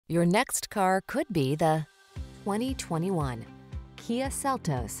Your next car could be the 2021 Kia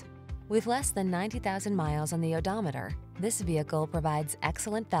Seltos. With less than 90,000 miles on the odometer, this vehicle provides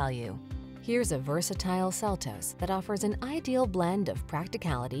excellent value. Here's a versatile Seltos that offers an ideal blend of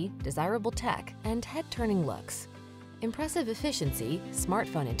practicality, desirable tech, and head-turning looks. Impressive efficiency,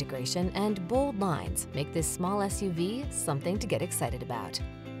 smartphone integration, and bold lines make this small SUV something to get excited about.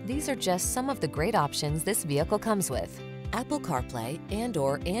 These are just some of the great options this vehicle comes with: Apple CarPlay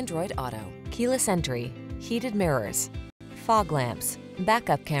and/or Android Auto, keyless entry, heated mirrors, fog lamps,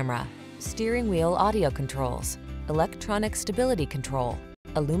 backup camera, steering wheel audio controls, electronic stability control,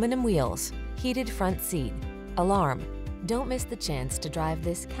 aluminum wheels, heated front seat, alarm. Don't miss the chance to drive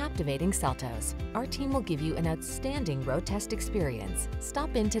this captivating Seltos. Our team will give you an outstanding road test experience.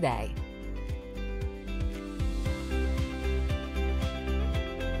 Stop in today.